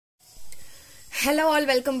Hello all,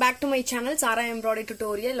 welcome back to my channel Sara embroidery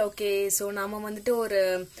tutorial. Okay, so நாம வந்துட்டு ஒரு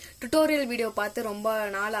tutorial video பார்த்து ரொம்ப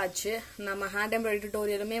நாள் ஆச்சு. நம்ம hand embroidery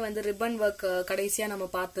tutorialமே வந்து ribbon work கடைசியா நம்ம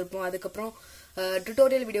பார்த்திருப்போம். அதுக்கு அப்புறம்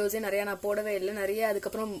tutorial videos நிறைய நான் போடவே இல்ல. நிறைய அதுக்கு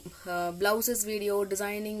அப்புறம் blouses video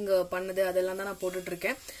designing பண்ணது அதெல்லாம் தான் நான் போட்டுட்டு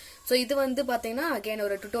இருக்கேன். So இது வந்து பாத்தீங்கன்னா again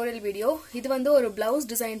ஒரு tutorial video. இது வந்து ஒரு blouse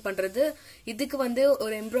design பண்றது. இதுக்கு வந்து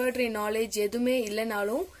ஒரு embroidery knowledge எதுமே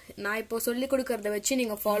இல்லனாலும் நான் இப்போ சொல்லி கொடுக்கறத வச்சு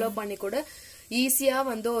நீங்க ஃபாலோ பண்ணி கூட ஈஸியா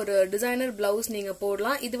வந்து ஒரு டிசைனர் பிளவுஸ் நீங்க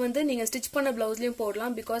போடலாம். இது வந்து நீங்க ஸ்டிச் பண்ண பிளவுஸ்லயும்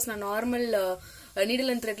போடலாம். பிகாஸ் நான் நார்மல்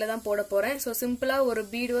நீடில் அண்ட் த்ரெட்ல தான் போட போறேன். சோ சிம்பிளா ஒரு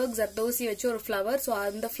பீட் ஒர்க் ஜர்தோசி வச்சு ஒரு ஃப்ளவர், சோ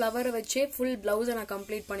அந்த ஃப்ளவரை வச்சே ஃபுல் பிளவுஸை நான்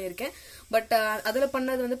கம்ப்ளீட் பண்ணிருக்கேன். பட் அதுல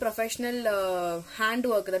பண்ணது வந்து professional hand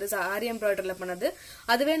work, that is ஆரி எம்ப்ராய்டரில பண்ணது.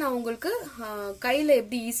 அதுவே நான் உங்களுக்கு கையில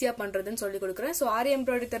எப்படி ஈஸியா பண்றதுன்னு சொல்லி கொடுக்குறேன். சோ ஆரி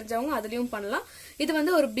எம்ப்ராய்டரி தெரிஞ்சவங்க அதுலயும் பண்ணலாம். இது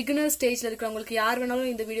வந்து ஒரு பிகினர் ஸ்டேஜ்ல இருக்கிறவங்களுக்கு யார்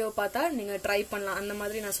வேணாலும் இந்த வீடியோ பார்த்தா நீங்க ட்ரை பண்ணலாம். அந்த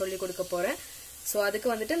மாதிரி நான் சொல்லி கொடுக்க போறேன். சோ அதுக்கு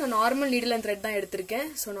வந்துட்டு நான் நார்மல் நீடில் அண்ட் த்ரெட் தான் எடுத்திருக்கேன்.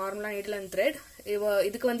 சோ நார்மலா நீடில் அண்ட் த்ரெட்.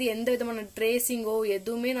 இதுக்கு வந்து எந்த விதமான ட்ரேசிங்கோ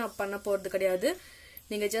எதுவுமே நான் பண்ண போறது கிடையாது.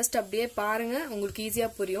 நீங்க ஜஸ்ட் அப்படியே பாருங்க, உங்களுக்கு ஈஸியா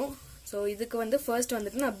புரியும். சோ இதுக்கு வந்து ஃபர்ஸ்ட்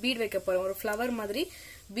வந்துட்டு நான் பீட் வைக்க போறேன். ஒரு ஃப்ளவர் மாதிரி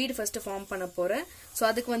பீட் ஃபர்ஸ்ட் ஃபார்ம் பண்ண போறேன். சோ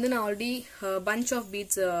அதுக்கு வந்து நான் ஆல்ரெடி பஞ்ச் ஆஃப்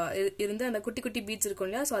பீட்ஸ் இருந்து அந்த குட்டி குட்டி பீட்ஸ் இருக்கும்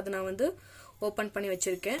இல்லையா, சோ அதை நான் வந்து ஓபன் பண்ணி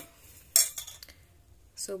வச்சிருக்கேன்.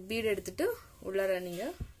 சோ பீட் எடுத்துட்டு உள்ளார நீங்க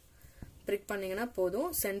பிரிக் பண்ணீங்கன்னா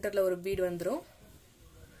போதும், சென்டர்ல ஒரு பீட் வந்துரும்.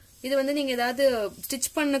 இது வந்து நீங்க ஏதாவது ஸ்டிச்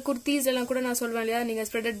பண்ண குர்த்திஸ் எல்லாம் கூட நான் சொல்வேன் இல்லையா, நீங்க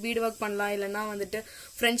ஸ்ப்ரெடட் பீட் ஒர்க் பண்ணலாம், இல்லைன்னா வந்துட்டு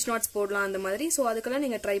ஃப்ரெஞ்ச் நாட்ஸ் போடலாம் அந்த மாதிரி. சோ அதுக்கெல்லாம்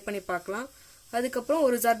நீங்க ட்ரை பண்ணி பார்க்கலாம். அதுக்கப்புறம்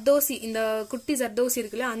ஒரு ஜர்தோசி, இந்த குட்டி ஜர்தோசி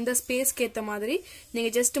இருக்குல்ல, அந்த ஸ்பேஸ்க்கு ஏற்ற மாதிரி நீங்க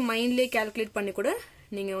ஜஸ்ட் மைண்ட்லயே கால்குலேட் பண்ணி கூட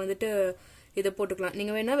நீங்க வந்துட்டு இதை போட்டுக்கலாம்.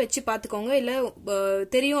 நீங்க வேணா வச்சு பாத்துக்கோங்க, இல்ல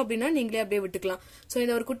தெரியும் அப்படின்னா நீங்களே அப்படியே விட்டுக்கலாம். சோ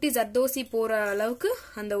இந்த ஒரு குட்டி ஜர்தோசி போற அளவுக்கு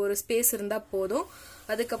அந்த ஒரு ஸ்பேஸ் இருந்தா போதும்.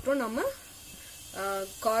 அதுக்கப்புறம் நம்ம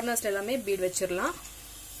கார்னர்ஸ்ல எல்லாமே பீட் வச்சிடலாம்.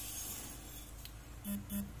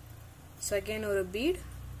 சோ அகைன் ஒரு பீட்,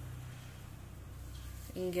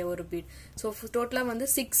 இங்க ஒரு பீட். சோ டோட்டலா வந்து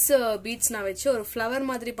 6 பீட்ஸ் நான் வச்சு ஒரு ஃப்ளவர்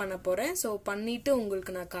மாதிரி பண்ண போறேன். சோ பண்ணிட்டு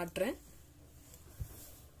உங்களுக்கு நான் காட்டுறேன்.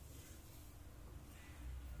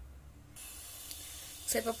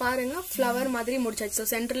 சோ இப்ப பாருங்க, ஃப்ளவர் மாதிரி முடிச்சாச்சு. சோ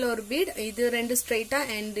சென்டர்ல ஒரு பீட், இது ரெண்டு ஸ்ட்ரைட்டா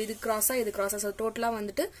அண்ட் இது கிராஸா இது கிராஸா. சோ டோட்டலா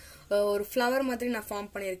வந்துட்டு ஒரு ஃப்ளவர் மாதிரி நான்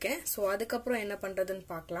ஃபார்ம் பண்ணிருக்கேன். சோ அதுக்கப்புறம் என்ன பண்றதுன்னு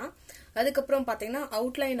பார்க்கலாம். அதுக்கப்புறம் பாத்தீங்கன்னா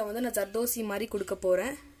அவுட்லைன்ல வந்து நான் ஜர்தோசி மாதிரி கொடுக்க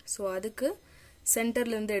போறேன். சோ அதுக்கு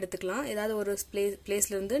சென்டர்ல இருந்து எடுத்துக்கலாம், ஏதாவது ஒரு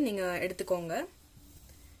பிளேஸ்ல இருந்து நீங்க எடுத்துக்கோங்க.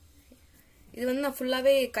 இது வந்து நான்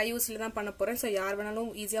ஃபுல்லாவே கை யூஸ்ல தான் பண்ண போறேன். சோ யார் வேணாலும்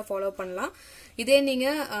ஈஸியா ஃபாலோ பண்ணலாம். இதே நீங்க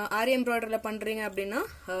ஆரி எம்ப்ராய்டரில பண்றீங்க அப்படின்னா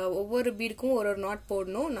ஒவ்வொரு பீடுக்கும் ஒரு நாட்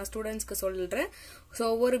போடணும். நான் ஸ்டூடெண்ட்ஸ்க்கு சொல்றேன். சோ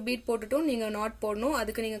ஒவ்வொரு பீட் போட்டுட்டும் நீங்க நாட் போடணும்.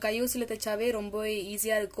 அதுக்கு நீங்க கை யூஸ்ல தைச்சாவே ரொம்ப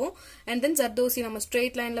ஈஸியா இருக்கும். அண்ட் தென் ஜர்தோசி நம்ம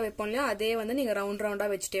ஸ்ட்ரெயிட் லைன்ல வைப்போம் இல்லையா, அதே வந்து நீங்க ரவுண்ட்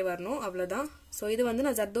ரவுண்டா வச்சுட்டே வரணும், அவ்வளவுதான். சோ இது வந்து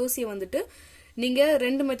நான் ஜர்தோசியை வந்துட்டு நீங்க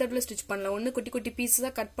ரெண்டு மெத்தட்ல ஸ்டிச் பண்ணலாம். ஒன்னு குட்டி குட்டி பீஸஸா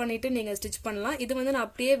கட் பண்ணிட்டு நீங்க ஸ்டிச் பண்ணலாம். இது வந்து நான்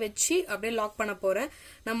அப்படியே வச்சு அப்படியே லாக் பண்ண போறேன்.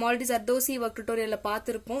 நம்ம ஆல்ரெடி ஜர்தோசி ஒர்க் டுட்டோரியல்ல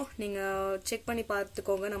பார்த்திருப்போம், நீங்க செக் பண்ணி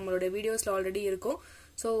பார்த்துக்கோங்க, நம்மளோட வீடியோஸ்ல ஆல்ரெடி இருக்கும்.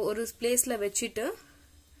 சோ ஒரு பிளேஸ்ல வச்சுட்டு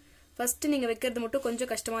ஃபர்ஸ்ட் நீங்க வைக்கிறது மட்டும்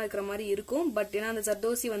கொஞ்சம் கஷ்டமா இருக்கிற மாதிரி இருக்கும். பட் ஏன்னா அந்த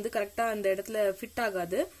ஜர்தோசி வந்து கரெக்டா அந்த இடத்துல ஃபிட்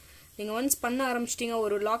ஆகாது. நீங்க ஒன்ஸ் பண்ண ஆரம்பிச்சிட்டீங்க,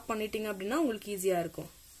 ஒரு லாக் பண்ணிட்டீங்க அப்படின்னா உங்களுக்கு ஈஸியா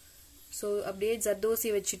இருக்கும். சோ அப்படியே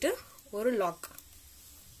ஜர்தோசி வச்சுட்டு ஒரு லாக்.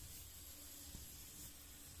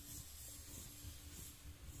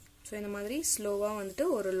 ஸோ இந்த மாதிரி ஸ்லோவாக வந்துட்டு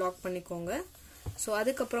ஒரு லாக் பண்ணிக்கோங்க. ஸோ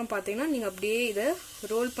அதுக்கப்புறம் பார்த்தீங்கன்னா நீங்கள் அப்படியே இதை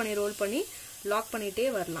ரோல் பண்ணி லாக் பண்ணிகிட்டே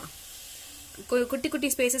வரலாம். குட்டி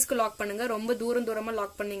குட்டி ஸ்பேசஸ்க்கு லாக் பண்ணுங்க, ரொம்ப தூரமாக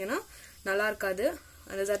லாக் பண்ணிங்கன்னா நல்லா இருக்காது,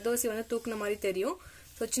 அந்த ஜர்தோசி வந்து தூக்குன மாதிரி தெரியும்.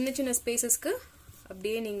 ஸோ சின்ன சின்ன ஸ்பேசஸ்க்கு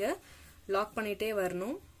அப்படியே நீங்கள் லாக் பண்ணிகிட்டே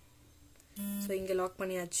வரணும். ஸோ இங்கே லாக்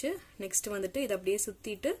பண்ணியாச்சு. நெக்ஸ்ட் வந்துட்டு இதை அப்படியே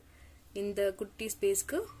சுற்றிட்டு இந்த குட்டி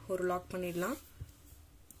ஸ்பேஸ்க்கு ஒரு லாக் பண்ணிடலாம்.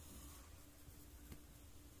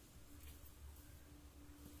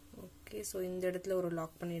 சோ இந்த இடத்துல ஒரு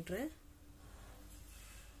லாக் பண்ணிடுறேன்.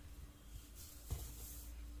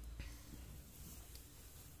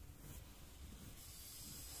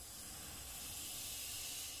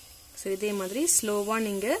 சோ இதே மாதிரி ஸ்லோவா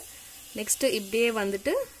நீங்க நெக்ஸ்ட் இப்படியே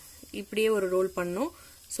வந்துட்டு இப்படியே ஒரு ரோல் பண்ணணும்.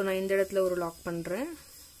 சோ நான் இந்த இடத்துல ஒரு லாக் பண்றேன்.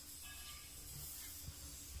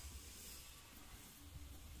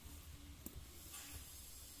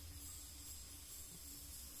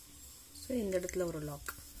 சோ இந்த இடத்துல ஒரு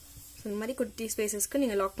லாக். இந்த மாதிரி குட்டி ஸ்பேசஸ்க்கு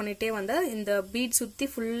நீங்க லாக் பண்ணிட்டே வந்தா இந்த பீட் சுத்தி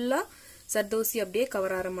ஃபுல்லா ஜர்தோசி அப்படியே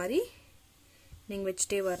கவர் ஆகிற மாதிரி நீங்க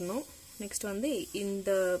வச்சுட்டே வரணும். நெக்ஸ்ட் வந்து இந்த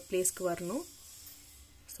பிளேஸ்க்கு வரணும்.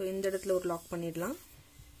 ஸோ இந்த இடத்துல ஒரு லாக் பண்ணிடலாம்.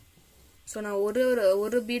 ஸோ நான்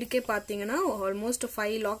ஒரு பீடுக்கே பார்த்தீங்கன்னா ஆல்மோஸ்ட்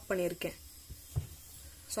 5 லாக் பண்ணியிருக்கேன்.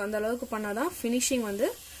 ஸோ அந்த அளவுக்கு பண்ணாதான் ஃபினிஷிங் வந்து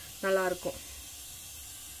நல்லா இருக்கும்.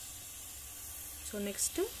 ஸோ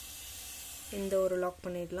நெக்ஸ்ட்டு இந்த ஒரு லாக்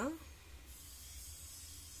பண்ணிடலாம்.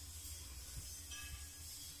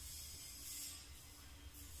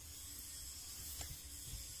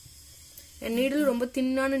 நீடில் ரொம்ப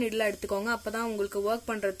தின்னான நீடிலாக எடுத்துக்கோங்க. அப்போ தான் உங்களுக்கு ஒர்க்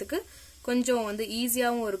பண்ணுறதுக்கு கொஞ்சம் வந்து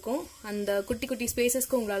ஈஸியாகவும் இருக்கும். அந்த குட்டி குட்டி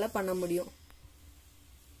ஸ்பேசஸ்க்கு உங்களால் பண்ண முடியும்.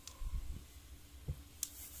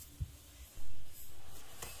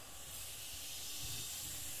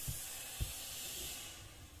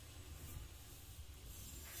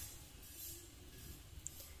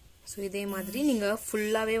 ஸோ இதே மாதிரி நீங்கள்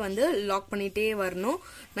ஃபுல்லாகவே வந்து லாக் பண்ணிகிட்டே வரணும்.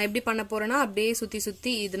 நான் எப்படி பண்ண போகிறேன்னா அப்படியே சுற்றி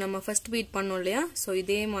சுற்றி இது நம்ம ஃபர்ஸ்ட் பீட் பண்ணோம் இல்லையா, ஸோ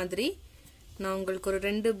இதே மாதிரி நான் உங்களுக்கு ஒரு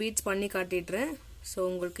 2 பீட்ஸ் பண்ணி காட்டிடுறேன். ஸோ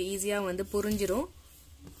உங்களுக்கு ஈஸியாக வந்து புரிஞ்சிரும்.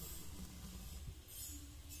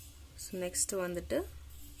 ஸோ நெக்ஸ்ட் வந்துட்டு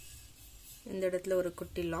இந்த இடத்துல ஒரு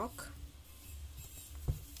குட்டி லாக்.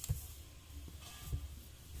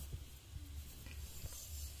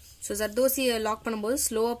 ஸோ ஜர்தோசியை லாக் பண்ணும்போது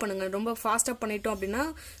ஸ்லோவாக பண்ணுங்கள். ரொம்ப ஃபாஸ்ட்டாக பண்ணிட்டோம் அப்படின்னா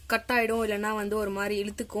கட் ஆகிடும், இல்லைன்னா வந்து ஒரு மாதிரி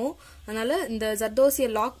இழுத்துக்கும். அதனால் இந்த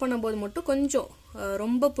ஜர்தோசியை லாக் பண்ணும்போது மட்டும் கொஞ்சம்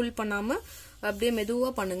ரொம்ப புல் பண்ணாமல் அப்படியே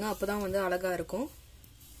மெதுவாக பண்ணுங்கள். அப்போ தான் வந்து அழகாக இருக்கும்.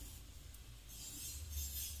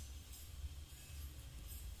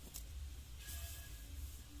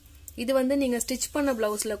 இது வந்து நீங்கள் ஸ்டிச் பண்ண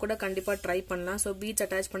ப்ளவுஸில் கூட கண்டிப்பாக ட்ரை பண்ணலாம். ஸோ பீட்ஸ்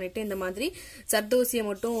அட்டாச் பண்ணிவிட்டு இந்த மாதிரி ஜர்தோசியை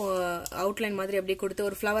மட்டும் அவுட்லைன் மாதிரி அப்படியே கொடுத்து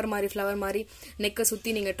ஒரு ஃப்ளவர் மாதிரி நெக்கை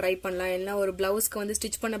சுற்றி நீங்கள் ட்ரை பண்ணலாம். இல்லைனா ஒரு ப்ளவுஸ்க்கு வந்து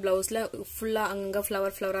ஸ்டிச் பண்ண ப்ளவுஸில் ஃபுல்லாக அங்கே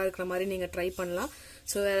ஃப்ளவராக இருக்கிற மாதிரி நீங்கள் ட்ரை பண்ணலாம்.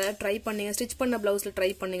 ஸோ எதாவது ட்ரை பண்ணீங்க, ஸ்டிச் பண்ண ப்ளவுஸில்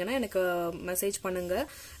ட்ரை பண்ணிங்கன்னா எனக்கு மெசேஜ் பண்ணுங்கள்.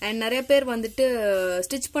 அண்ட் நிறைய பேர் வந்துட்டு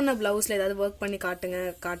ஸ்டிச் பண்ண ப்ளவுஸில் ஏதாவது ஒர்க் பண்ணி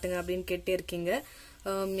காட்டுங்க அப்படின்னு கேட்டே இருக்கீங்க.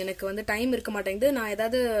 எனக்கு வந்து டைம் இருக்க மாட்டேங்குது. நான்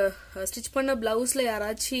ஏதாவது ஸ்டிச் பண்ண ப்ளவுஸில்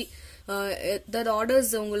யாராச்சும் ஏதாவது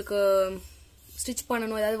ஆர்டர்ஸ் உங்களுக்கு ஸ்டிச்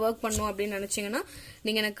பண்ணணும், ஏதாவது ஒர்க் பண்ணணும் அப்படின்னு நினச்சிங்கன்னா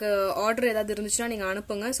நீங்கள் எனக்கு ஆர்டர் ஏதாவது இருந்துச்சுன்னா நீங்கள்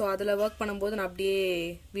அனுப்புங்க. ஸோ அதில் ஒர்க் பண்ணும்போது நான் அப்படியே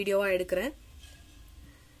வீடியோவாக எடுக்கிறேன்.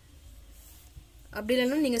 அப்படி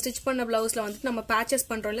இல்லைன்னா நீங்கள் ஸ்டிச் பண்ண ப்ளவுஸில் வந்துட்டு நம்ம பேச்சஸ்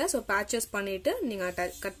பண்ணுறோம் இல்லையா, ஸோ பேச்சஸ் பண்ணிவிட்டு நீங்கள்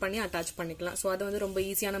கட் பண்ணி அட்டாச் பண்ணிக்கலாம். ஸோ அது வந்து ரொம்ப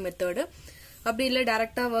ஈஸியான மெத்தடு. அப்படி இல்லை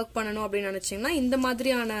டேரெக்டாக ஒர்க் பண்ணணும் அப்படின்னு நினச்சிங்கன்னா இந்த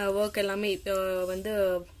மாதிரியான ஒர்க் எல்லாமே வந்து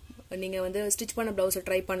நீங்கள் வந்து ஸ்டிச் பண்ண ப்ளவுஸை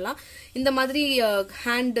ட்ரை பண்ணலாம். இந்த மாதிரி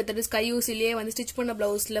ஹேண்ட் தட் இஸ் கை யூஸிலேயே வந்து ஸ்டிச் பண்ண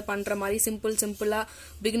ப்ளவுஸில் பண்ணுற மாதிரி சிம்பிளாக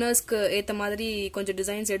பிகினர்ஸ்க்கு ஏற்ற மாதிரி கொஞ்சம்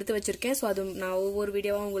டிசைன்ஸ் எடுத்து வச்சுருக்கேன். ஸோ அது நான் ஒவ்வொரு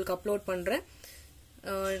வீடியோவாக உங்களுக்கு அப்லோட் பண்ணுறேன்.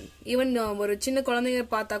 ஈவன் ஒரு சின்ன குழந்தைங்க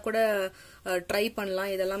பார்த்தா கூட ட்ரை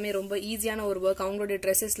பண்ணலாம். இதெல்லாமே ரொம்ப ஈஸியான ஒரு ஒர்க். அவங்களுடைய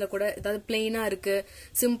ட்ரெஸ்ஸஸில் கூட ஏதாவது பிளெயினாக இருக்குது,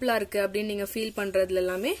 சிம்பிளாக இருக்குது அப்படின்னு நீங்கள் ஃபீல் பண்ணுறதுல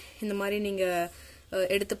எல்லாமே இந்த மாதிரி நீங்கள்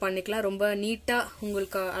எடுத்து பண்ணிக்கலாம். ரொம்ப நீட்டாக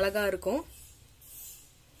உங்களுக்கு அழகாக இருக்கும்.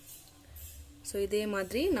 ஸோ இதே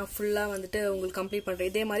மாதிரி நான் ஃபுல்லாக வந்துட்டு உங்களுக்கு கம்ப்ளீட்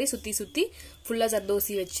பண்ணுறேன். இதே மாதிரி சுற்றி ஃபுல்லாக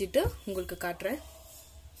ஜர்தோசி வச்சுட்டு உங்களுக்கு காட்டுறேன்.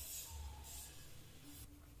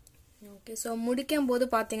 ஓகே, ஸோ முடிக்கும் போது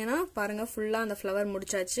பார்த்தீங்கன்னா பாருங்கள் ஃபுல்லாக அந்த ஃப்ளவர்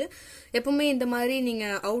முடிச்சாச்சு. எப்பவுமே இந்த மாதிரி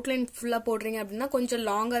நீங்கள் அவுட்லைன் ஃபுல்லாக போடுறீங்க அப்படின்னா கொஞ்சம்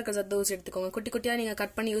லாங்காக இருக்க ஜர்தோசி எடுத்துக்கோங்க. குட்டி குட்டியாக நீங்கள்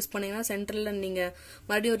கட் பண்ணி யூஸ் பண்ணிங்கன்னா சென்டரில் நீங்கள்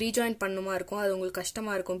மறுபடியும் ரீஜாயின் பண்ணுமா இருக்கும். அது உங்களுக்கு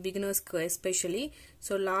கஷ்டமாக இருக்கும் பிகினர்ஸ்க்கு எஸ்பெஷலி.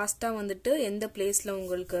 ஸோ லாஸ்ட்டாக வந்துட்டு எந்த பிளேஸில்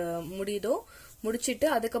உங்களுக்கு முடியுதோ முடிச்சுட்டு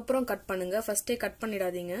அதுக்கப்புறம் கட் பண்ணுங்கள். ஃபஸ்ட்டே கட்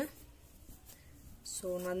பண்ணிடாதீங்க. ஸோ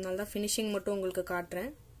நான் அதனால தான் ஃபினிஷிங் மட்டும் உங்களுக்கு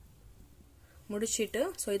காட்டுறேன். முடிச்சுட்டு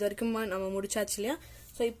ஸோ இது வரைக்கும் நம்ம முடிச்சாச்சு இல்லையா.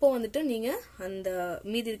 ஸோ இப்போ வந்துட்டு நீங்கள் அந்த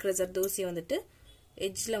மீதி இருக்கிற ஜர்தோசியை வந்துட்டு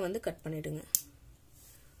எட்ஜில் வந்து கட் பண்ணிவிடுங்க.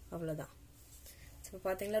 அவ்வளோதான். ஸோ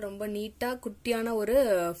பார்த்தீங்களா ரொம்ப நீட்டாக குட்டியான ஒரு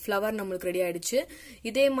ஃப்ளவர் நம்மளுக்கு ரெடி ஆகிடுச்சு.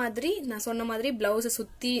 இதே மாதிரி நான் சொன்ன மாதிரி ப்ளவுஸை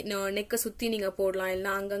சுற்றி நெக்கை சுற்றி நீங்கள் போடலாம்.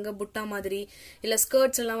 இல்லைனா அங்கங்கே புட்டா மாதிரி இல்லை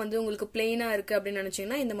ஸ்கர்ட்ஸ் எல்லாம் வந்து உங்களுக்கு பிளெயினாக இருக்குது அப்படின்னு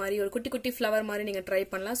நினச்சிங்கன்னா இந்த மாதிரி ஒரு குட்டி குட்டி ஃப்ளவர் மாதிரி நீங்கள் ட்ரை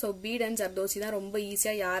பண்ணலாம். ஸோ பீட் அண்ட் ஜர்தோசி தான் ரொம்ப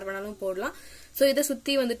ஈஸியாக யார் வேணாலும் போடலாம். ஸோ இதை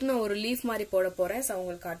சுற்றி வந்துட்டு நான் ஒரு லீஃப் மாதிரி போட போகிறேன். ஸோ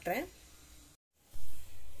உங்களுக்கு காட்டுறேன்.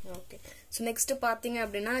 ஓகே, ஸோ நெக்ஸ்ட் பார்த்தீங்க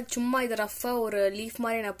அப்படின்னா சும்மா இதை ரஃபாக ஒரு லீஃப்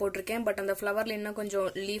மாதிரி நான் போட்டிருக்கேன். பட் அந்த ஃப்ளவரில் இன்னும் கொஞ்சம்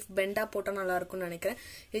லீஃப் பெண்டாக போட்டால் நல்லாயிருக்கும்னு நினைக்கிறேன்.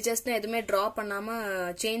 இது ஜஸ்ட் நான் எதுவுமே ட்ரா பண்ணாமல்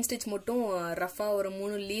செயின் ஸ்டிச் மட்டும் ரஃபாக ஒரு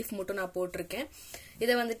 3 லீஃப் மட்டும் நான் போட்டிருக்கேன்.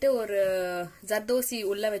 இதை வந்துட்டு ஒரு ஜர்தோசி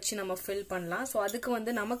உள்ளே வச்சு நம்ம ஃபில் பண்ணலாம். ஸோ அதுக்கு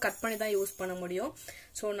வந்து நம்ம கட் பண்ணி தான் யூஸ் பண்ண முடியும்.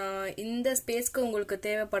 ஸோ நான் இந்த ஸ்பேஸ்க்கு உங்களுக்கு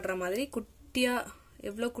தேவைப்படுற மாதிரி குட்டியாக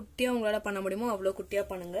எவ்வளோ குட்டியாக உங்களால் பண்ண முடியுமோ அவ்வளோ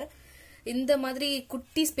குட்டியாக பண்ணுங்கள். இந்த மாதிரி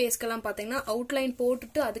குட்டி ஸ்பேஸ்க்கெல்லாம் பார்த்தீங்கன்னா அவுட்லைன்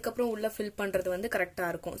போட்டுட்டு அதுக்கப்புறம் உள்ள ஃபில் பண்ணுறது வந்து கரெக்டாக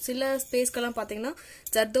இருக்கும். சில ஸ்பேஸ்க்கெல்லாம் பார்த்தீங்கன்னா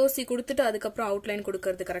ஜர்தோசி கொடுத்துட்டு அதுக்கப்புறம் அவுட்லைன்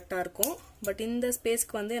கொடுக்கறது கரெக்டாக இருக்கும். பட் இந்த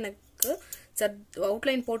ஸ்பேஸ்க்கு வந்து எனக்கு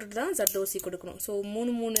அவுட்லைன் போட்டுட்டு தான் ஜர்தோசி கொடுக்கணும். ஸோ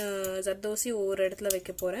 3 ஜர்தோசி ஒவ்வொரு இடத்துல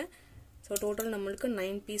வைக்க போகிறேன். ஸோ டோட்டல் நம்மளுக்கு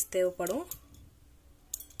 9 பீஸ் தேவைப்படும்.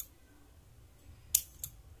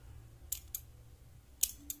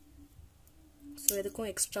 ஸோ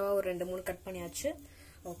எதுக்கும் எக்ஸ்ட்ராவாக ஒரு 2-3 கட் பண்ணியாச்சு.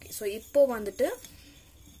 ஓகே, ஸோ இப்போ வந்துட்டு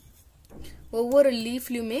ஒவ்வொரு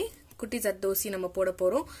லீஃப்லையுமே குட்டி ஜர்தோசி நம்ம போட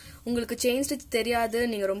போறோம். உங்களுக்கு செயின் ஸ்டிச் தெரியாது,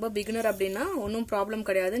 நீங்க ரொம்ப பிகினர் அப்படின்னா ஒன்றும் ப்ராப்ளம்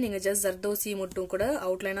கிடையாது. நீங்க ஜஸ்ட் ஜர்தோசி மட்டும் கூட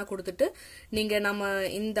அவுட்லைனா கொடுத்துட்டு நீங்க நம்ம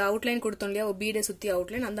இந்த அவுட்லைன் கொடுத்தோம் இல்லையா, பீடை சுத்தி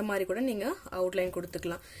அவுட்லைன், அந்த மாதிரி கூட நீங்க அவுட்லைன்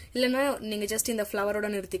கொடுத்துக்கலாம். இல்லைன்னா நீங்க ஜஸ்ட் இந்த ஃபிளவரோட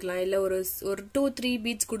நிறுத்திக்கலாம். இல்ல ஒரு 2-3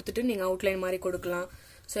 பீட்ஸ் கொடுத்துட்டு நீங்க அவுட்லைன் மாதிரி கொடுக்கலாம்.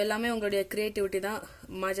 ஸோ எல்லாமே உங்களுடைய கிரியேட்டிவிட்டி தான்.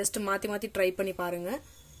 ஜஸ்ட் மாத்தி மாத்தி ட்ரை பண்ணி பாருங்க.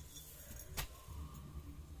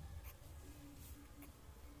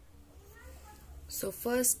 ஸோ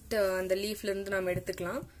ஃபர்ஸ்ட் அந்த லீஃப்லேருந்து நம்ம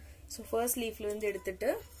எடுத்துக்கலாம். ஸோ ஃபர்ஸ்ட் லீஃப்லேருந்து எடுத்துட்டு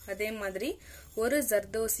அதே மாதிரி ஒரு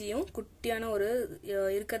ஜர்தோசியும் குட்டியான ஒரு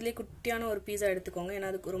இருக்கிறதுலே குட்டியான ஒரு பீஸா எடுத்துக்கோங்க.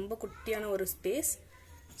 ஏன்னா அதுக்கு ரொம்ப குட்டியான ஒரு ஸ்பேஸ்.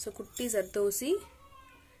 ஸோ குட்டி ஜர்தோசி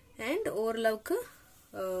அண்ட் ஓரளவுக்கு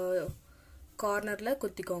கார்னரில்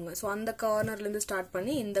குத்திக்கோங்க. ஸோ அந்த கார்னர்லேருந்து ஸ்டார்ட்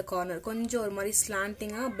பண்ணி இந்த கார்னர் கொஞ்சம் ஒரு மாதிரி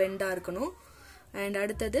ஸ்லாண்டிங்காக பெண்டாக இருக்கணும். அண்ட்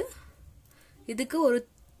அடுத்தது இதுக்கு ஒரு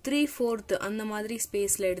 3/4 அந்த மாதிரி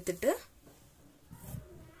ஸ்பேஸில் எடுத்துட்டு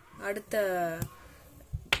அடுத்த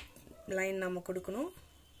லைன் நம்ம கொடுக்கணும்.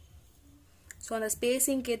 ஸோ அந்த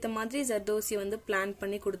ஸ்பேஸிங்க்கு ஏற்ற மாதிரி ஜர்தோசி வந்து பிளான்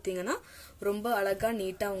பண்ணி கொடுத்தீங்கன்னா ரொம்ப அழகாக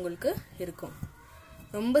நீட்டாக உங்களுக்கு இருக்கும்.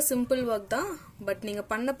 ரொம்ப சிம்பிள் ஒர்க் தான், பட் நீங்கள்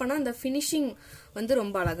பண்ண அந்த ஃபினிஷிங் வந்து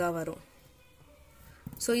ரொம்ப அழகாக வரும்.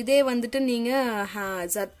 ஸோ இதே வந்துட்டு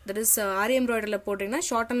நீங்கள் ஆரி எம்ப்ராய்டரியில் போட்டிங்கன்னா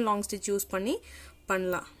short and long stitch use பண்ணி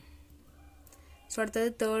பண்ணலாம். ஸோ அடுத்தது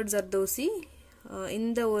 3rd ஜர்தோசி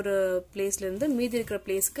இந்த ஒரு பிளேஸ்லேருந்து மீதி இருக்கிற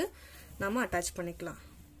பிளேஸ்க்கு நம்ம அட்டாச் பண்ணிக்கலாம்.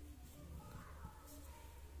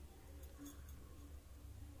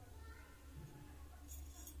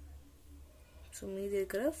 ஸோ மீதி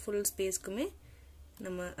இருக்கிற ஃபுல் ஸ்பேஸ்க்குமே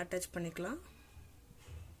நம்ம அட்டாச் பண்ணிக்கலாம்.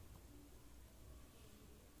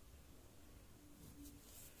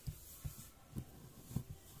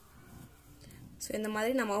 ஸோ இந்த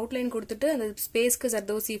மாதிரி நம்ம அவுட்லைன் கொடுத்துட்டு அந்த ஸ்பேஸ்க்கு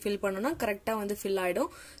ஜர்தோசி ஃபில் பண்ணோம்னா கரெக்டாக வந்து ஃபில் ஆகிடும்.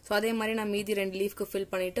 ஸோ அதே மாதிரி நான் மீதி 2 லீஃப்க்கு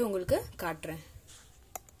ஃபில் பண்ணிவிட்டு உங்களுக்கு காட்டுறேன்.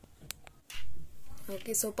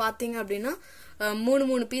 ஓகே, ஸோ பார்த்தீங்க அப்படின்னா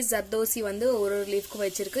 3 பீஸ் ஜர்தோசி வந்து ஒரு லீஃப்க்கு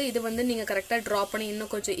வச்சிருக்கு. இது வந்து நீங்கள் கரெக்டாக ட்ரா பண்ணி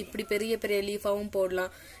இன்னும் கொஞ்சம் இப்படி பெரிய பெரிய லீஃபாகவும்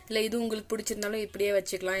போடலாம். இல்லை இது உங்களுக்கு பிடிச்சிருந்தாலும் இப்படியே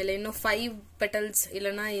வச்சுக்கலாம். இல்லை இன்னும் 5 பெட்டல்ஸ்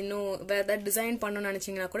இல்லைனா இன்னும் வேறு ஏதாவது டிசைன் பண்ணணும்னு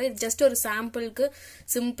நினச்சிங்கன்னா கூட இது ஜஸ்ட் ஒரு சாம்பிளுக்கு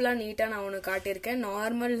சிம்பிளாக நீட்டாக நான் ஒன்று காட்டியிருக்கேன்.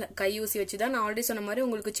 நார்மல் கையூசி வச்சு தான். நான் ஆல்ரெடி சொன்ன மாதிரி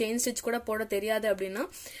உங்களுக்கு செயின் ஸ்டிச் கூட போட தெரியாது அப்படின்னா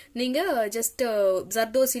நீங்கள் ஜஸ்ட்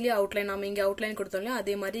ஜர்தோசிலேயே அவுட்லைன், நம்ம இங்கே அவுட்லைன் கொடுத்தோம் இல்லையா,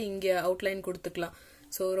 அதே மாதிரி இங்கே அவுட்லைன் கொடுத்துக்கலாம்.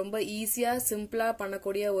 ஸோ ரொம்ப ஈஸியாக சிம்பிளாக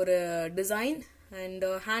பண்ணக்கூடிய ஒரு design. And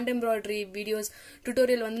hand embroidery videos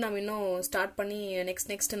tutorial வந்து நம்ம இன்னும் ஸ்டார்ட் பண்ணி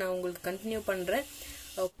நெக்ஸ்ட் நான் உங்களுக்கு கண்டினியூ பண்ணுறேன்.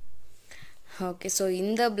 ஓகே, ஸோ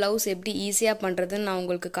இந்த ப்ளவுஸ் எப்படி ஈஸியாக பண்ணுறதுன்னு நான்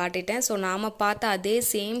உங்களுக்கு காட்டிட்டேன். ஸோ நாம் பார்த்த அதே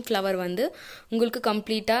சேம் ஃப்ளவர் வந்து உங்களுக்கு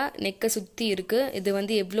கம்ப்ளீட்டாக நெக்கை சுற்றி இருக்குது. இது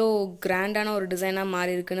வந்து எவ்வளோ கிராண்டான ஒரு டிசைனாக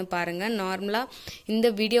மாறி இருக்குன்னு பாருங்கள். நார்மலாக இந்த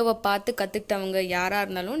வீடியோவை பார்த்து கற்றுக்கிட்டவங்க யாராக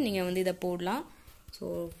இருந்தாலும் நீங்கள் வந்து இதை போடலாம். ஸோ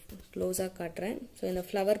க்ளோஸாக காட்டுறேன். ஸோ இந்த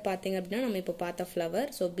ஃப்ளவர் பார்த்தீங்க அப்படின்னா நம்ம இப்போ பார்த்த ஃப்ளவர்.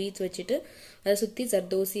 ஸோ பீட்ஸ் வச்சுட்டு அதை சுற்றி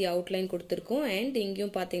ஜர்தோசி அவுட்லைன் கொடுத்துருக்கோம். அண்ட்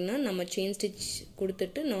இங்கேயும் பார்த்தீங்கன்னா நம்ம செயின் ஸ்டிச்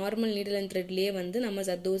கொடுத்துட்டு நார்மல் நீடில் அண்ட் த்ரெட்லேயே வந்து நம்ம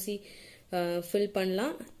ஜர்தோசி ஃபில்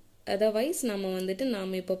பண்ணலாம். அதர்வைஸ் நம்ம வந்துட்டு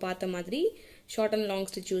நாம் இப்போ பார்த்த மாதிரி short and long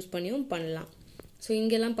stitch use பண்ணியும் பண்ணலாம். ஸோ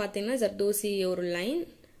இங்கெல்லாம் பார்த்தீங்கன்னா ஜர்தோசி ஒரு லைன்,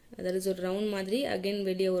 அதாவது ஒரு ரவுண்ட் மாதிரி, அகைன்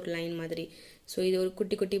வெளியே ஒரு லைன் மாதிரி. ஸோ இது ஒரு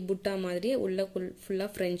குட்டி குட்டி புட்டா மாதிரி உள்ள ஃபுல்லாக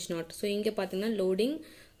ஃப்ரெஞ்ச் நாட். ஸோ இங்கே பார்த்தீங்கன்னா லோடிங்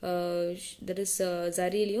தட் இஸ்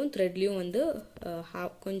ஜரிலையும் த்ரெட்லையும் வந்து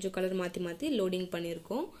கொஞ்சம் கலர் மாற்றி லோடிங்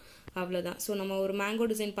பண்ணியிருக்கோம். அவ்வளோதான். ஸோ நம்ம ஒரு மேங்கோ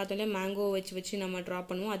டிசைன் பார்த்தோம்ல, மேங்கோ வச்சு நம்ம ட்ரா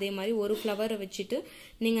பண்ணுவோம். அதே மாதிரி ஒரு ஃப்ளவரை வச்சுட்டு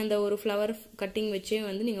நீங்கள் அந்த ஒரு ஃப்ளவர் கட்டிங் வச்சே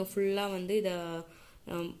வந்து நீங்கள் ஃபுல்லாக வந்து இதை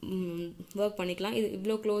ஒர்க் பண்ணிக்கலாம். இது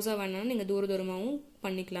இவ்வளோ க்ளோஸாக வேணாலும் நீங்கள் தூரமாகவும்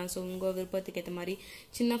பண்ணிக்கலாம். ஸோ உங்கள் விருப்பத்துக்கு ஏற்ற மாதிரி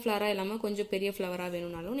சின்ன ஃப்ளவராக இல்லாமல் கொஞ்சம் பெரிய ஃப்ளவராக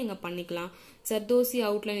வேணும்னாலும் நீங்கள் பண்ணிக்கலாம். ஜர்தோசி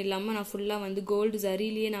அவுட்லைன் இல்லாமல் நான் ஃபுல்லாக வந்து கோல்டு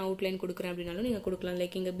ஜரிலேயே நான் அவுட்லைன் கொடுக்குறேன் அப்படின்னாலும் நீங்கள் கொடுக்கலாம்.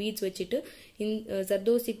 லைக் இங்கே பீட்ஸ் வச்சுட்டு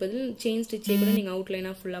ஜர்தோசிக்கு பதில் செயின் ஸ்டிச்சே கூட நீங்கள்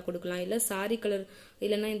அவுட்லைனாக ஃபுல்லாக கொடுக்கலாம். இல்லை சாரி கலர்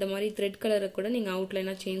இல்லைன்னா இந்த மாதிரி த்ரெட் கலரை கூட நீங்கள்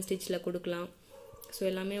அவுட்லைனாக செயின் ஸ்டிச்சில் கொடுக்கலாம். ஸோ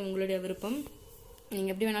எல்லாமே உங்களுடைய விருப்பம்.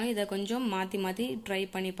 நீங்கள் எப்படி வேணாலும் இதை கொஞ்சம் மாற்றி ட்ரை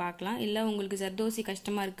பண்ணி பார்க்கலாம். இல்லை உங்களுக்கு ஜர்தோசி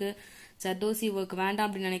கஷ்டமாக இருக்குது, ஜர்தோசி ஒர்க் வேண்டாம்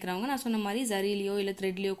அப்படின்னு நினைக்கிறவங்க நான் சொன்ன மாதிரி ஜரிலையோ இல்லை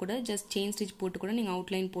த்ரெட்லையோ கூட ஜஸ்ட் செயின் ஸ்டிச் போட்டு கூட நீங்கள்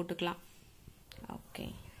அவுட்லைன் போட்டுக்கலாம். ஓகே,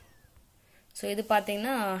 ஸோ இது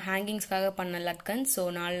பார்த்தீங்கன்னா ஹேங்கிங்ஸ்க்காக பண்ண லட்கன்ஸ். ஸோ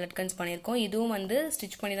 4 லட்கன்ஸ் பண்ணியிருக்கோம். இதுவும் வந்து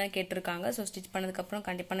ஸ்டிச் பண்ணி தான் கேட்டிருக்காங்க. ஸோ ஸ்டிச் பண்ணதுக்கப்புறம்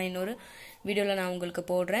கண்டிப்பாக நான் இன்னொரு வீடியோவில் நான் உங்களுக்கு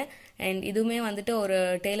போடுறேன். அண்ட் இதுவுமே வந்துட்டு ஒரு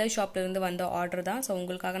டெய்லர் ஷாப்லேருந்து வந்த ஆர்டர் தான். ஸோ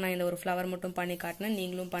உங்களுக்காக நான் இந்த ஒரு ஃப்ளவர் மட்டும் பண்ணி காட்டினேன்,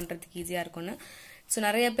 நீங்களும் பண்ணுறதுக்கு ஈஸியாக இருக்கும்னு. ஸோ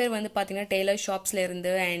நிறைய பேர் வந்து பார்த்தீங்கன்னா டெய்லர் ஷாப்ஸில்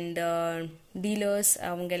இருந்து அண்ட் டீலர்ஸ்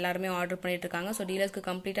அவங்க எல்லாருமே ஆர்டர் பண்ணிட்டு இருக்காங்க. ஸோ டீலர்ஸ்க்கு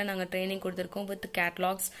கம்ப்ளீட்டாக நாங்கள் ட்ரைனிங் கொடுத்துருக்கோம் வித்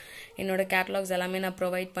கேட்லாக்ஸ். என்னோட கேட்லாக்ஸ் எல்லாமே நான்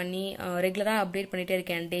ப்ரொவைட் பண்ணி ரெகுலராக அப்டேட் பண்ணிகிட்டே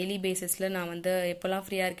இருக்கேன். டெய்லி பேசிஸில் நான் வந்து எப்போல்லாம்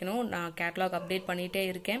ஃப்ரீயாக இருக்கணும் நான் கேட்லாக் அப்டேட் பண்ணிகிட்டே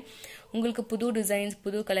இருக்கேன். உங்களுக்கு புது டிசைன்ஸ்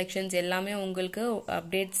புது கலெக்ஷன்ஸ் எல்லாமே உங்களுக்கு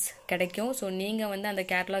அப்டேட்ஸ் கிடைக்கும். ஸோ நீங்கள் வந்து அந்த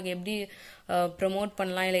கேட்லாக் எப்படி ப்ரொமோட்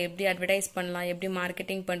பண்ணலாம், இல்லை எப்படி அட்வர்டைஸ் பண்ணலாம், எப்படி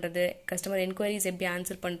மார்க்கெட்டிங் பண்ணுறது, கஸ்டமர் என்கொயரிஸ் எப்படி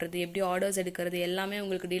ஆன்சர் பண்ணுறது, எப்படி ஆர்டர்ஸ் எடுக்கிறது எல்லாமே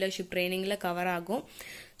உங்களுக்கு டீலர்ஷிப் ட்ரைனிங்கில் கவர் ஆகும்.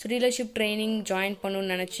 ஸோ டீலர்ஷிப் ட்ரைனிங் ஜாயின்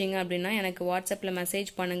பண்ணணும்னு நினச்சிங்க அப்படின்னா எனக்கு வாட்ஸ்அப்பில்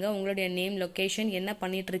மெசேஜ் பண்ணுங்கள். உங்களுடைய நேம், லொக்கேஷன், என்ன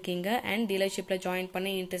பண்ணிட்டு இருக்கீங்க அண்ட் டீலர்ஷிப்பில் ஜாயின் பண்ண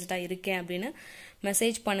இன்ட்ரெஸ்டாக இருக்கேன் அப்படின்னு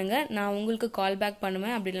மெசேஜ் பண்ணுங்கள். நான் உங்களுக்கு கால் பேக்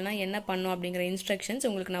பண்ணுவேன். அப்படி இல்லைனா என்ன பண்ணும் அப்படிங்கிற இன்ஸ்ட்ரக்ஷன்ஸ்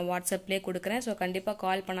உங்களுக்கு நான் வாட்ஸ்அப்லேயே கொடுக்குறேன். ஸோ கண்டிப்பாக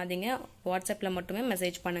கால் பண்ணாதீங்க, வாட்ஸ்அப்பில் மட்டுமே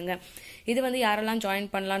மெசேஜ் பண்ணுங்கள். இது வந்து யாரெல்லாம்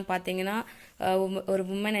ஜாயின் பண்ணலான்னு பார்த்தீங்கன்னா ஒரு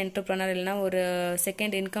உமன் என்டர்பிரனர் இல்லைனா ஒரு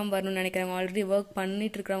செகண்ட் இன்கம் வரணும்னு நினைக்கிறவங்க, ஆல்ரெடி ஒர்க்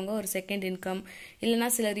பண்ணிட்டு இருக்கிறவங்க ஒரு செகண்ட் இன்கம், இல்லைனா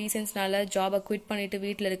சில ரீசன்ஸ்னால ஜாபை குவிட் பண்ணிட்டு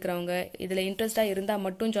வீட்டில் இருக்கிறவங்க, இதில் இன்ட்ரெஸ்டாக இருந்தால்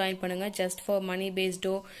மட்டும் ஜாயின் பண்ணுங்கள். ஜஸ்ட் ஃபார் மணி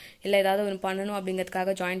பேஸ்டோ இல்லை ஏதாவது ஒன்று பண்ணணும்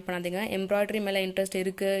அப்படிங்கிறதுக்காக ஜாயின் பண்ணாதீங்க. எம்ப்ராய்டரி மேலே இன்ட்ரெஸ்ட்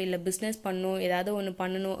இருக்குது, இல்லை பிஸ்னஸ் பண்ணணும், ஏதாவது ஒன்று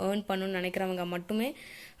பண்ணணும், ஏர்ன் பண்ணணும்னு நினைக்கிறவங்க மட்டுமே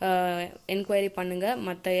என்கொயரி பண்ணுங்கள்.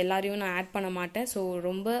 மற்ற எல்லாரையும் நான் ஆட் பண்ண மாட்டேன். ஸோ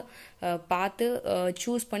ரொம்ப பார்த்து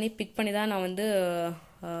சூஸ் பண்ணி பிக் பண்ணி தான் நான் வந்து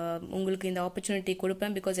உங்களுக்கு இந்த ஆப்பர்ச்சுனிட்டி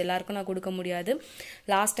கொடுப்பேன். பிகாஸ் எல்லாருக்கும் நான் கொடுக்க முடியாது.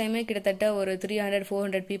 லாஸ்ட் டைமே கிட்டத்தட்ட ஒரு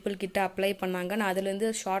 300-400 பீப்புள் கிட்ட அப்ளை பண்ணாங்க. நான் அதுலேருந்து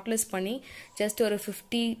ஷார்ட் லிஸ்ட் பண்ணி ஜஸ்ட் ஒரு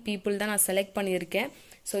 50 பீப்புள் தான் நான் செலக்ட் பண்ணியிருக்கேன்.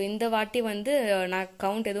 ஸோ இந்த வாட்டி வந்து நான்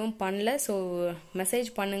கவுண்ட் எதுவும் பண்ணல. ஸோ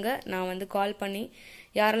மெசேஜ் பண்ணுங்கள், நான் வந்து கால் பண்ணி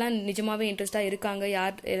யாரெல்லாம் நிஜமாவே இன்ட்ரெஸ்டாக இருக்காங்க,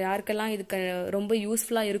 யாருக்கெல்லாம் இதுக்கு ரொம்ப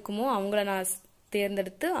யூஸ்ஃபுல்லாக இருக்குமோ அவங்கள நான்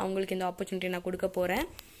தேர்ந்தெடுத்து அவங்களுக்கு இந்த ஆப்பர்ச்சுனிட்டி நான் கொடுக்க போகிறேன்.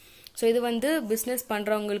 ஸோ இது வந்து பிஸ்னஸ்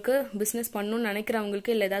பண்ணுறவங்களுக்கு, பிஸ்னஸ் பண்ணணும்னு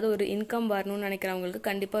நினைக்கிறவங்களுக்கு, இல்லை ஏதாவது ஒரு இன்கம் வரணும்னு நினைக்கிறவங்களுக்கு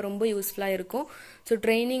கண்டிப்பாக ரொம்ப யூஸ்ஃபுல்லாக இருக்கும். ஸோ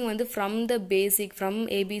ட்ரைனிங் வந்து from the basic, from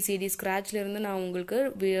ABCD ஸ்க்ராட்ச்லேருந்து நான் உங்களுக்கு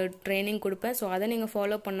ட்ரைனிங் கொடுப்பேன். ஸோ அதை நீங்கள்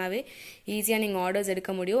ஃபாலோ பண்ணாவே ஈஸியாக நீங்கள் ஆர்டர்ஸ்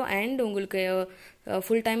எடுக்க முடியும். அண்ட் உங்களுக்கு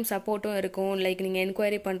ஃபுல் டைம் சப்போர்ட்டும் இருக்கும். லைக் நீங்கள்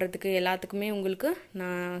என்கொயரி பண்ணுறதுக்கு எல்லாத்துக்குமே உங்களுக்கு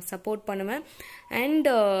நான் சப்போர்ட் பண்ணுவேன். அண்ட்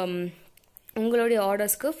உங்களுடைய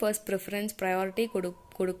ஆர்டர்ஸ்க்கு ஃபர்ஸ்ட் ப்ரிஃபரன்ஸ் ப்ரையாரிட்டி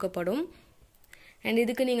கொடுக்கப்படும். அண்ட்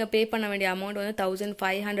இதுக்கு நீங்கள் பே பண்ண வேண்டிய அமௌண்ட் வந்து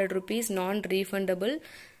 1500 rupees நான் ரீஃபண்டபிள்.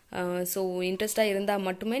 ஸோ இன்ட்ரெஸ்டாக இருந்தால்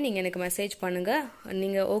மட்டுமே நீங்கள் எனக்கு மெசேஜ் பண்ணுங்கள்.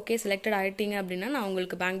 நீங்கள் ஓகே செலக்டட் ஆகிட்டீங்க அப்படின்னா நான்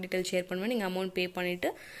உங்களுக்கு பேங்க் டீட்டெயில் ஷேர் பண்ணுவேன். நீங்கள் அமௌண்ட் பே பண்ணிவிட்டு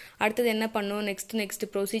அடுத்தது என்ன பண்ணணும், நெக்ஸ்ட்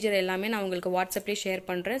ப்ரொசீஜர் எல்லாமே நான் உங்களுக்கு வாட்ஸ்அப்லேயே ஷேர்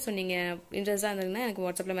பண்ணுறேன். ஸோ நீங்கள் இன்ட்ரெஸ்டாக இருந்தீங்கன்னா எனக்கு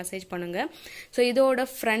வாட்ஸ்அப்பில் மெசேஜ் பண்ணுங்கள். ஸோ இதோட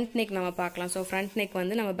ஃப்ரண்ட் நெக் நம்ம பார்க்கலாம். ஸோ ஃப்ரண்ட் நெக்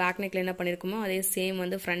வந்து நம்ம பேக் நெக்கில் என்ன பண்ணியிருக்கோமோ அதே சேம்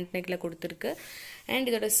வந்து ஃப்ரண்ட் நெக்கில் கொடுத்துருக்கு. அண்ட்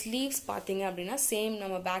இதோட ஸ்லீவ்ஸ் பார்த்தீங்க அப்படின்னா சேம்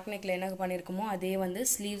நம்ம பேக் நெக்கில் என்ன பண்ணியிருக்கோமோ அதே வந்து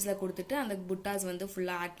ஸ்லீவ்ஸில் கொடுத்துட்டு அந்த புட்டாஸ் வந்து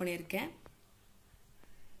ஃபுல்லாக ஆட் பண்ணியிருக்கேன்.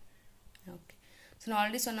 ஓகே, ஸோ நான்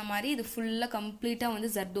ஆல்ரெடி சொன்ன மாதிரி இது ஃபுல்லாக கம்ப்ளீட்டாக வந்து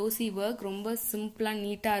ஜர்தோசி ஒர்க், ரொம்ப சிம்பிளாக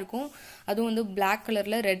நீட்டாக இருக்கும். அதுவும் வந்து பிளாக்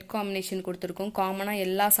கலரில் ரெட் காம்பினேஷன் கொடுத்துருக்கோம். காமனாக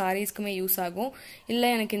எல்லா சாரீஸ்க்குமே யூஸ் ஆகும். இல்லை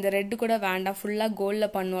எனக்கு இந்த ரெட்டு கூட வேண்டாம், ஃபுல்லாக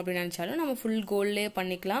கோல்டில் பண்ணணும் அப்படின்னு நினச்சாலும் நம்ம ஃபுல் கோல்ட்லேயே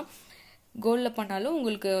பண்ணிக்கலாம். கோல்டில் பண்ணாலும்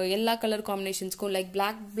உங்களுக்கு எல்லா கலர் காம்பினேஷன்ஸ்க்கும், லைக்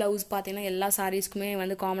பிளாக் ப்ளவுஸ் பார்த்தீங்கன்னா எல்லா சாரீஸ்க்குமே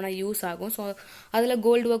வந்து காமனாக யூஸ் ஆகும். ஸோ அதில்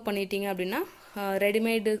கோல்டு ஒர்க் பண்ணிட்டீங்க அப்படின்னா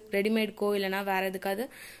ரெடிமேட்க்கோ இல்லைனா வேறு எதுக்காவது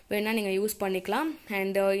வேணால் நீங்கள் யூஸ் பண்ணிக்கலாம்.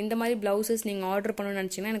 அண்ட் இந்த மாதிரி ப்ளவுசஸ் நீங்கள் ஆர்டர் பண்ணணும்னு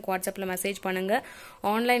நினச்சிங்கன்னா எனக்கு வாட்ஸ்அப்பில் மெசேஜ் பண்ணுங்கள்.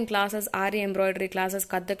 ஆன்லைன் கிளாஸஸ், ஆரி எம்ப்ராய்டரி கிளாஸஸ்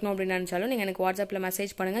கற்றுக்கணும் அப்படின்னு நினச்சாலும் நீங்கள் எனக்கு வாட்ஸ்அப்பில்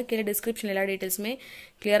மெசேஜ் பண்ணுங்கள். கீழே டிஸ்கிரிப்ஷன் எல்லா டீட்டெயில்ஸுமே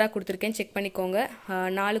கிளியராக கொடுத்துருக்கேன், செக் பண்ணிக்கோங்க.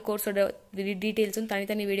 4 கோர்ஸோட டீட்டெயில்ஸும்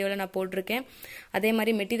தனித்தனி வீடியோவில் நான் போட்டிருக்கேன். அதே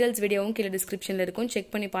மாதிரி மெட்டீரியல்ஸ் வீடியோவும் கீழே டிஸ்கிரிப்ஷனில் இருக்கும்,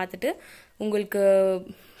 செக் பண்ணி பார்த்துட்டு உங்களுக்கு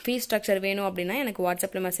ஃபீஸ் ஸ்ட்ரக்சர் வேணும் அப்படின்னா எனக்கு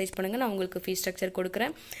வாட்ஸ்அப்பில் மெசேஜ் பண்ணுங்கள், நான் உங்களுக்கு ஃபீஸ் ஸ்ட்ரக்சர்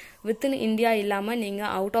கொடுக்குறேன். வித்தின் இந்தியா இல்லாமல்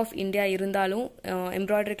நீங்கள் அவுட் ஆஃப் இந்தியா இருந்தாலும்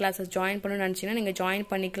எம்ப்ராய்டரி கிளாஸஸ் ஜாயின் பண்ணணும்னு நினச்சிங்கன்னா நீங்கள் ஜாயின்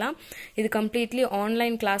பண்ணிக்கலாம். இது கம்ப்ளீட்லி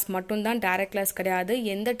ஆன்லைன் கிளாஸ் மட்டும்தான், டைரக்ட் கிளாஸ் கிடையாது.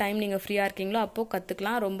 எந்த டைம் நீங்கள் ஃப்ரீயாக இருக்கீங்களோ அப்போது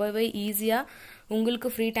கற்றுக்கலாம். ரொம்பவே ஈஸியாக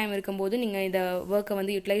உங்களுக்கு ஃப்ரீ டைம் இருக்கும்போது நீங்கள் இந்த ஒர்க்கை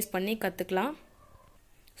வந்து யூட்டிலைஸ் பண்ணி கற்றுக்கலாம்.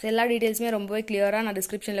 ஸோ எல்லா டீட்டெயில்ஸுமே ரொம்பவே கிளியராக நான்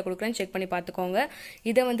டிஸ்கிரிப்ஷனில் கொடுக்குறேன், செக் பண்ணி பார்த்துக்கோங்க.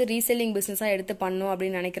 இதை வந்து ரீசெல்லிங் பிஸ்னஸாக எடுத்து பண்ணணும்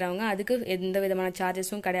அப்படின்னு நினைக்கிறவங்க அதுக்கு எந்த விதமான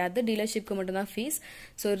சார்ஜஸும் கிடையாது, டீலர்ஷிப்க்கு மட்டும்தான் ஃபீஸ்.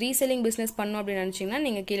 ஸோ ரீசெல்லிங் பிஸ்னஸ் பண்ணணும் அப்படின்னு நினச்சிங்கன்னா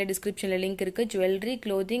நீங்கள் கீழே டிஸ்கிரிப்ஷனில் லிங்க் இருக்குது, ஜுவல்லரி,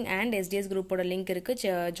 க்ளோதிங் அண்ட் எஸ்டிஎஸ் குரூப்போட லிங்க்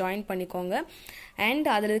இருக்குது, ஜாயின் பண்ணிக்கோங்க. அண்ட்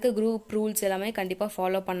அதில் இருக்க குரூப் ரூல்ஸ் எல்லாமே கண்டிப்பாக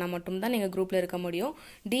ஃபாலோ பண்ணால் மட்டும்தான் நீங்கள் குரூப்பில் இருக்க முடியும்.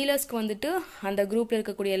 டீலர்ஸ்க்கு வந்துட்டு அந்த குரூப்பில்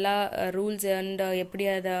இருக்கக்கூடிய எல்லா ரூல்ஸ் அண்ட் எப்படி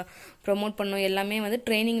அதை ப்ரொமோட் பண்ணணும் எல்லாமே வந்து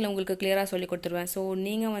ட்ரைனிங்கில் உங்களுக்கு கிளியராக சொல்லி கொடுத்துருவேன். ஸோ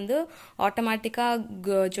நீங்கள் வந்து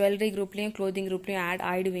ஆட்டோமேட்டிக்காக ஜுவல்லரி குரூப்லேயும் க்ளோதிங் குரூப்லேயும் ஆட்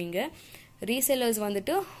ஆகிடுவீங்க. ரீசெல்லர்ஸ்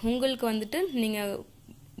வந்துட்டு உங்களுக்கு வந்துட்டு நீங்கள்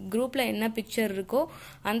குரூப்பில் என்ன பிக்சர் இருக்கோ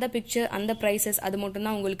அந்த பிக்சர், அந்த ப்ரைஸஸ் அது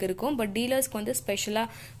மட்டும்தான் உங்களுக்கு இருக்கும். பட் டீலர்ஸ்க்கு வந்து ஸ்பெஷலாக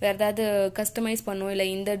வேறு ஏதாவது கஸ்டமைஸ் பண்ணணும், இல்லை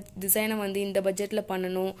இந்த டிசைனை வந்து இந்த பட்ஜெட்டில்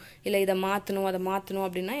பண்ணணும், இல்லை இதை மாற்றணும் அதை மாற்றணும்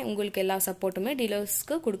அப்படின்னா உங்களுக்கு எல்லா சப்போர்ட்டுமே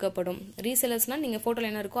டீலர்ஸ்க்கு கொடுக்கப்படும். ரீசெல்லர்ஸ்னால் நீங்கள்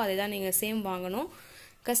ஃபோட்டோவில் என்ன இருக்கோ அதை தான் நீங்கள் சேம் வாங்கணும்.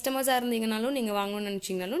 கஸ்டமர்ஸாக இருந்தீங்கனாலும் நீங்கள் வாங்கணும்னு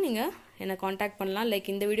நினச்சிங்கனாலும் நீங்கள் என்னை காண்டாக்ட் பண்ணலாம்.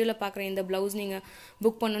 லைக் இந்த வீடியோவில் பார்க்குற இந்த ப்ளவுஸ் நீங்கள்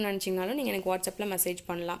புக் பண்ணணும்னு நினச்சிங்கனாலும் நீங்கள் எனக்கு வாட்ஸ்அப்பில் மெசேஜ்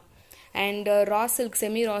பண்ணலாம். And raw silk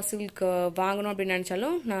semi raw silk வாங்கணும் அப்படின்னு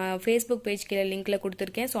நினச்சாலும் நான் ஃபேஸ்புக் பேஜ் கீழே லிங்க்கில்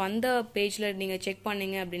கொடுத்துருக்கேன். ஸோ அந்த பேஜில் நீங்கள் செக்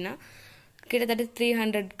பண்ணிங்க அப்படின்னா கிட்டத்தட்ட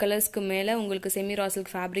 300 கலர்ஸ்க்கு மேலே உங்களுக்கு செமி ரா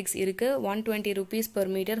சில்க் ஃபேப்ரிக்ஸ் இருக்குது. 120 rupees per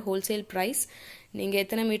meter wholesale price. நீங்கள்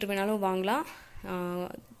எத்தனை மீட்டர் வேணாலும் வாங்கலாம்.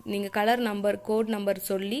 நீங்கள் கலர் நம்பர் கோட் நம்பர்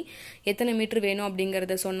சொல்லி எத்தனை மீட்டர் வேணும்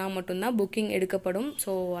அப்படிங்கிறத சொன்னால் மட்டும்தான் புக்கிங் எடுக்கப்படும்.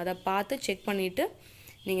 ஸோ அதை பார்த்து செக் பண்ணிவிட்டு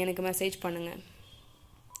நீங்கள் எனக்கு மெசேஜ் பண்ணுங்கள்.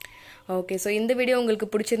 ஓகே, ஸோ இந்த வீடியோ உங்களுக்கு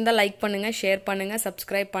பிடிச்சிருந்தா லைக் பண்ணுங்கள், ஷேர் பண்ணுங்கள்,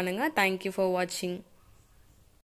 சப்ஸ்கிரைப் பண்ணுங்கள். தேங்க்யூ ஃபார் வாட்சிங்.